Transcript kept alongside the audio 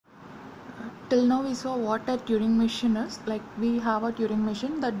Till now we saw what a Turing machine is. Like we have a Turing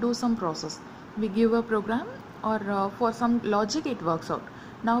machine that do some process. We give a program or for some logic it works out.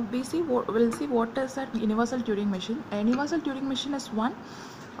 Now we'll see what is that universal Turing machine. A universal Turing machine is one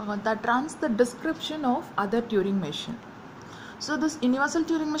that runs the description of other Turing machine. So this universal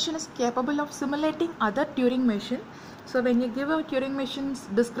Turing machine is capable of simulating other Turing machine. So when you give a Turing machine's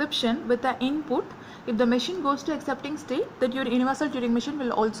description with the input, if the machine goes to accepting state, the universal Turing machine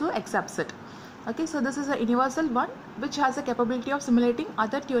will also accept it. Okay, so this is a universal one which has the capability of simulating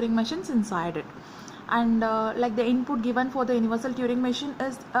other Turing machines inside it. And like the input given for the universal Turing machine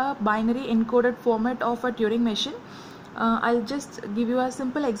is a binary encoded format of a Turing machine. I'll just give you a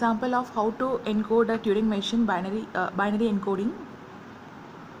simple example of how to encode a Turing machine binary encoding.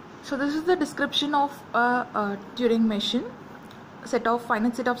 So this is the description of a Turing machine: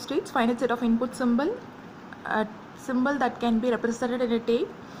 finite set of states, finite set of input symbol, a symbol that can be represented in a tape.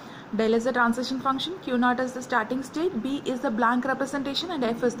 Del is the transition function, Q0 is the starting state, B is the blank representation, and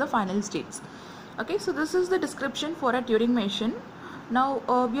F is the final states. Okay, so this is the description for a Turing machine. Now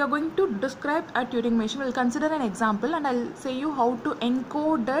we are going to describe a Turing machine. We'll consider an example and I'll say you how to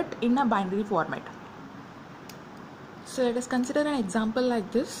encode it in a binary format. So let us consider an example like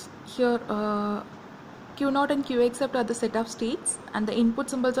this. Here Q0 and Q accept are the set of states and the input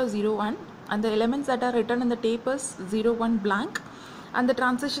symbols are 0, 1, and the elements that are written in the tape is 0, 1, blank. And the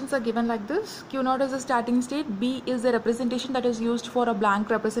transitions are given like this. Q0 is the starting state, B is the representation that is used for a blank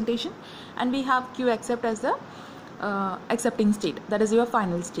representation, and we have Q accept as the accepting state, that is your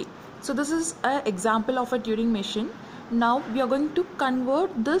final state. So this is an example of a Turing machine. Now we are going to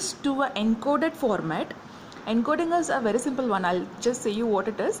convert this to an encoded format. Encoding is a very simple one. I'll just say you what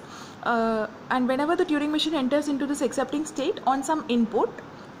it is. And whenever the Turing machine enters into this accepting state on some input,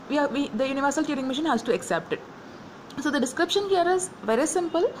 the universal Turing machine has to accept it. So the description here is very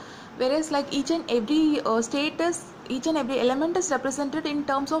simple, whereas like each and every element is represented in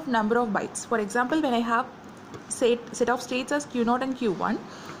terms of number of bytes. For example, when I have set of states as Q0 and Q1,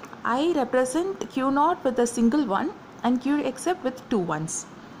 I represent Q0 with a single one and Q accept with 2 ones.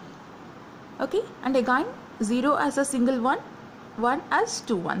 Okay, and again 0 as a single one, 1 as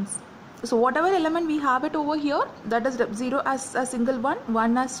 2 ones. So whatever element we have it over here, that is 0 as a single one,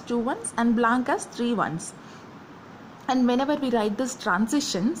 1 as 2 ones, and blank as 3 ones. And whenever we write these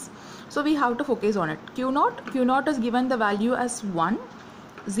transitions, so we have to focus on it. Q0 is given the value as 1,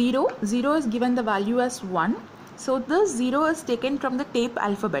 0 is given the value as 1. So this 0 is taken from the tape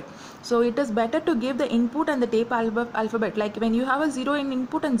alphabet. So it is better to give the input and the tape alphabet. Like when you have a 0 in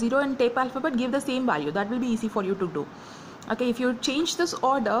input and 0 in tape alphabet, give the same value. That will be easy for you to do. Okay, if you change this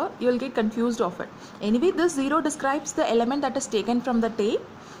order, you will get confused of it. Anyway, this 0 describes the element that is taken from the tape.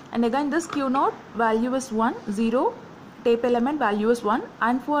 And again, this Q0 value is 1, 0, tape element value is 1,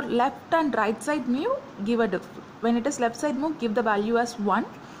 and for left and right side move, give a when it is left side move, give the value as 1,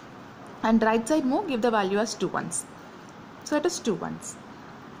 and right side move, give the value as 2 ones. So it is 2 ones.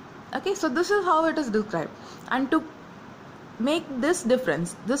 Okay, so this is how it is described. And to make this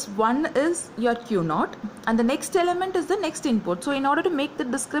difference, this 1 is your Q0 and the next element is the next input. So in order to make the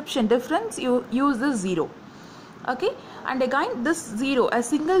description difference, you use this 0. Okay, and again this 0, a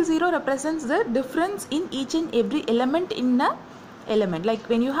single 0 represents the difference in each and every element in a element. Like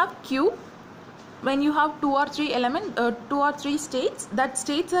when you have Q, when you have 2 or 3 states, that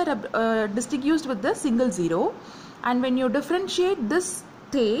states are distinguished with the single 0, and when you differentiate this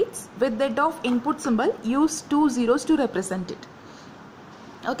states with that of input symbol, use 2 zeros to represent it.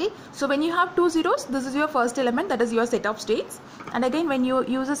 Okay, so when you have 2 zeros, this is your first element, that is your set of states, and again when you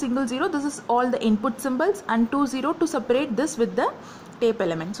use a single 0, this is all the input symbols, and 2 0 to separate this with the tape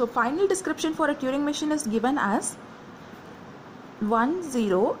element. So final description for a Turing machine is given as 1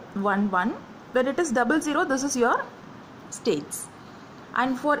 0 1 1. When it is 0 0, this is your states,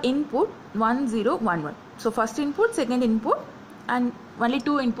 and for input 1 0 1 1. So first input, second input, and only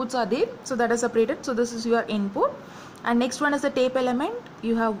 2 inputs are there, so that is separated. So this is your input, and next one is the tape element.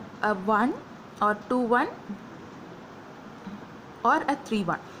 You have a 1 or 2 1 or a 3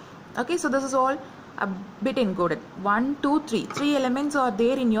 1. Okay, so this is all a bit encoded. 1 2 3 3 elements are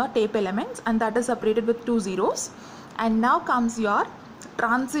there in your tape elements, and that is separated with 2 zeros. And now comes your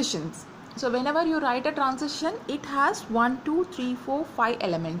transitions. So whenever you write a transition, it has 1 2 3 4 5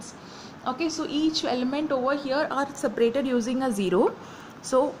 elements. Okay, so each element over here are separated using a 0.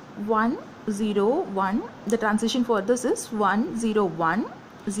 So 1 0 1, the transition for this is 1 0 1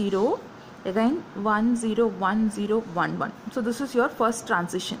 0, again 1 0 1 0 1 1. So this is your first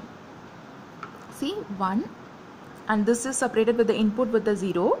transition. See, 1, and this is separated with the input with the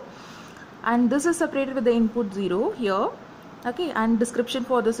 0, and this is separated with the input 0 here, Okay, and description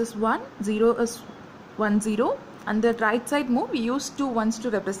for this is 1, 0 is 1 0, and the right side move we use 2 ones to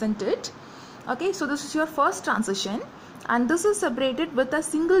represent it. Okay, so this is your first transition, and this is separated with a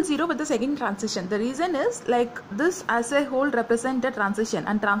single 0 with the second transition. The reason is like this as a whole represent a transition,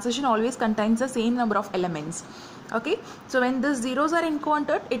 and transition always contains the same number of elements. Okay, so when these zeros are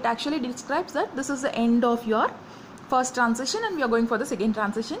encountered, it actually describes that this is the end of your first transition and we are going for the second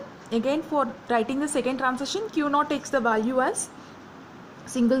transition. Again, for writing the second transition, Q0 takes the value as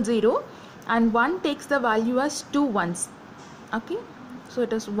single 0 and 1 takes the value as 2 ones. Okay, so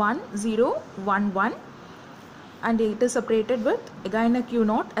it is 1 0 1 1, and it is separated with again a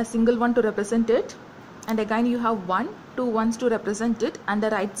Q0, a single 1 to represent it, and again you have 1 2 ones to represent it, and the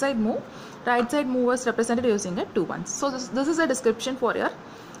right side move was represented using a 2 ones. So this is a description for your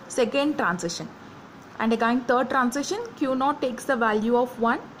second transition. And again third transition, Q0 takes the value of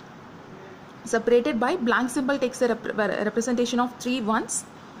 1 separated by blank symbol takes the representation of 3 ones,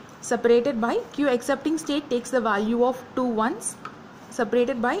 separated by Q accepting state takes the value of 2 ones,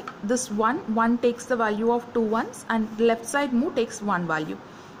 separated by this 1 takes the value of 2 ones, and left side move takes 1 value.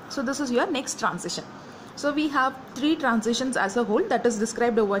 So this is your next transition. So we have 3 transitions as a whole that is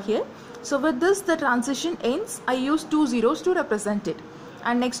described over here. So with this the transition ends. I use 2 zeros to represent it.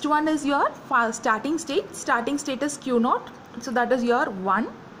 And next one is your starting state. Starting state is Q0. So that is your 1.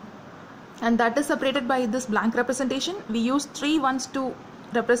 And that is separated by this blank representation. We use 3 ones to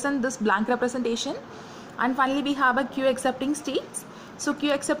represent this blank representation. And finally we have a Q accepting states. So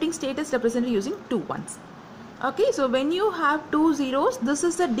Q accepting state is represented using 2 ones. Okay, so when you have 2 zeros, this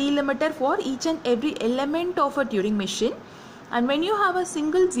is a delimiter for each and every element of a Turing machine. And when you have a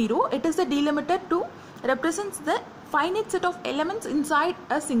single 0, it is a delimiter to represents the finite set of elements inside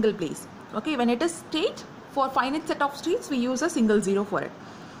a single place. Okay, when it is state, for finite set of states we use a single 0 for it.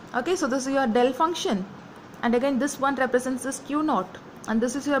 Okay, so this is your del function, and again this one represents this Q0, and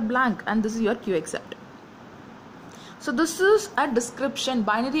this is your blank, and this is your Q accept. So this is a description,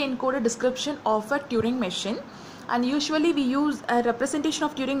 binary encoded description of a Turing machine, and usually we use a representation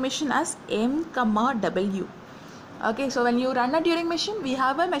of Turing machine as M, W. Okay, so when you run a Turing machine, we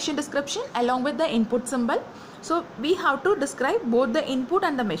have a machine description along with the input symbol. So we have to describe both the input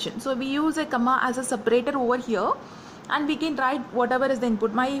and the machine. So we use a comma as a separator over here, and we can write whatever is the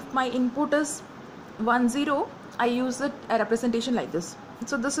input. If my input is 1 0, I use a representation like this.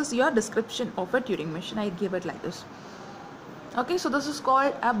 So this is your description of a Turing machine. I give it like this. Okay, so this is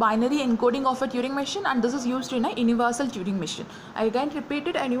called a binary encoding of a Turing machine, and this is used in a universal Turing machine. I again repeat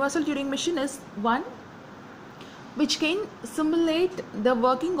it, a universal Turing machine is one which can simulate the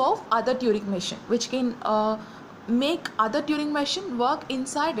working of other Turing machine, which can make other Turing machine work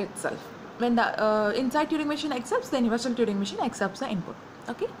inside itself. When the inside Turing machine accepts, the universal Turing machine accepts the input.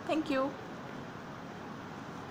 Okay, thank you.